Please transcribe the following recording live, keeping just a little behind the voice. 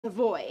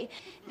Savoy.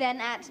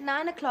 Then at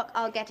 9 o'clock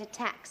I'll get a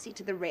taxi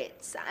to the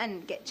Ritz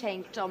and get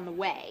changed on the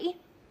way.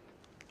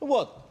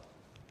 What?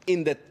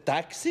 In the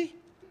taxi?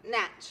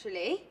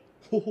 Naturally.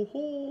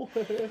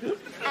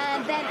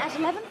 And then at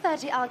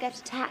 11:30 I'll get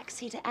a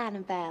taxi to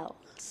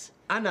Annabelle's.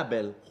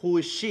 Annabelle, who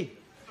is she?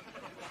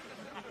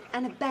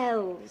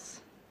 Annabelle's,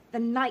 the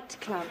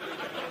nightclub.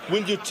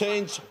 Will you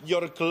change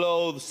your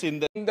clothes in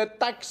the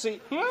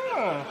taxi?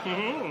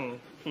 Don't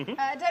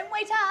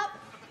wait up.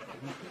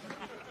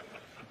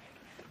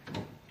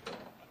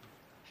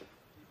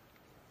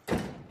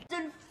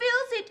 And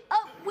fills it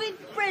up with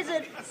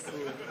presents.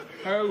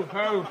 Ho,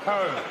 ho,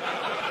 ho.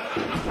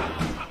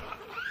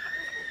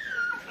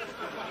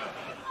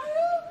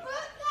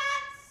 Put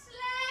that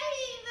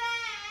sleigh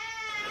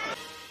there.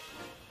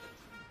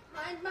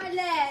 Mind my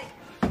leg.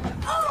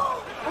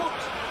 Oh!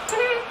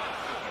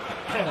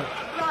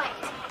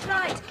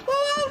 Right.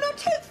 Whoa, not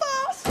too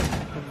fast.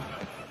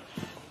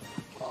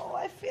 Oh,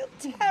 I feel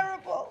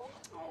terrible.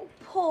 Oh,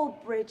 poor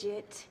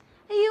Bridget.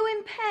 Are you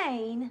in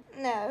pain?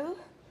 No.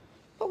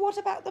 But what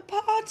about the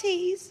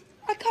parties?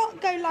 I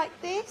can't go like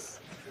this.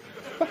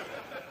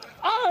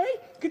 I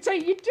could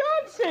take you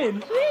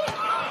dancing.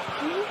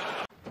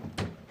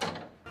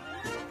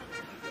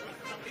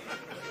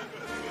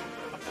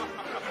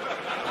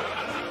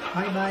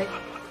 Hi, mate.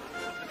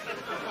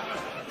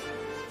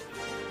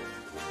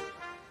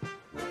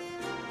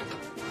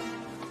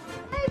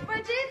 Hey,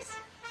 Bridget.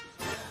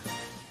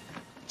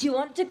 Do you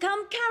want to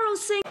come carol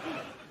sing?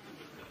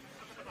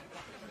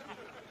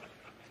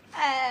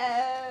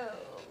 Oh.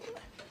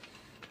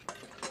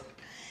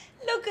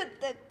 Look at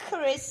the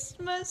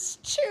Christmas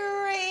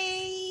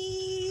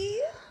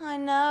tree. I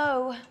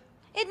know.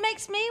 It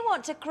makes me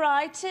want to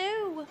cry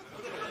too.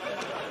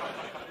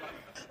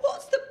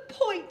 What's the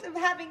point of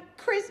having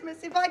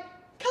Christmas if I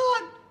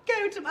can't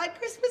go to my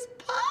Christmas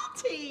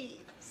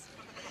parties?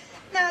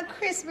 Now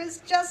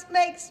Christmas just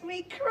makes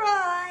me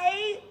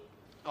cry.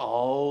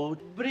 Oh,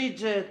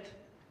 Bridget,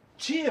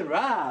 cheer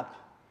up.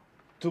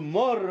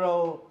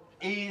 Tomorrow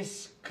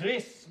is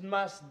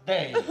Christmas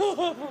Day.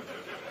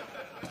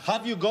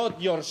 Have you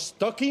got your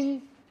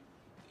stocking?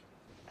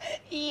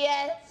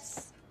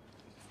 Yes.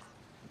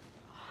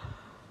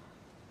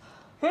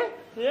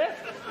 Yeah,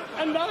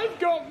 and I've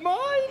got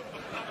mine.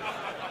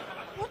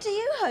 What are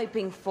you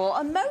hoping for?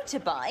 A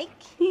motorbike?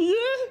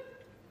 Yeah,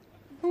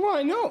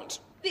 why not?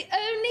 The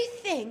only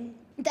thing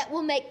that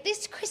will make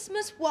this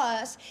Christmas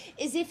worse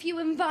is if you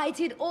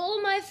invited all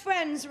my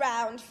friends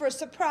round for a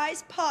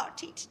surprise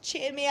party to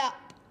cheer me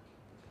up.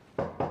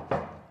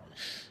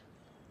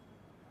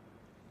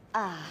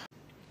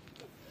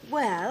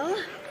 Well...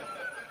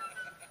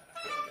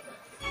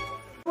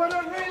 What I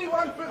really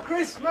want for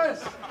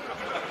Christmas.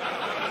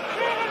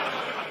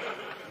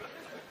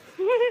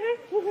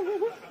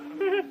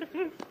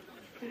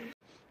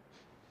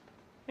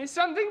 Is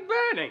something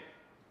burning?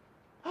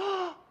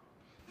 I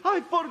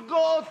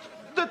forgot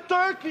the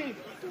turkey.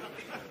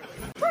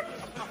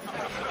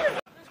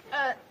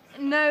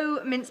 No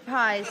mince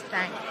pies,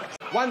 thanks.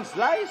 One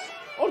slice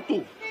or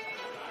two?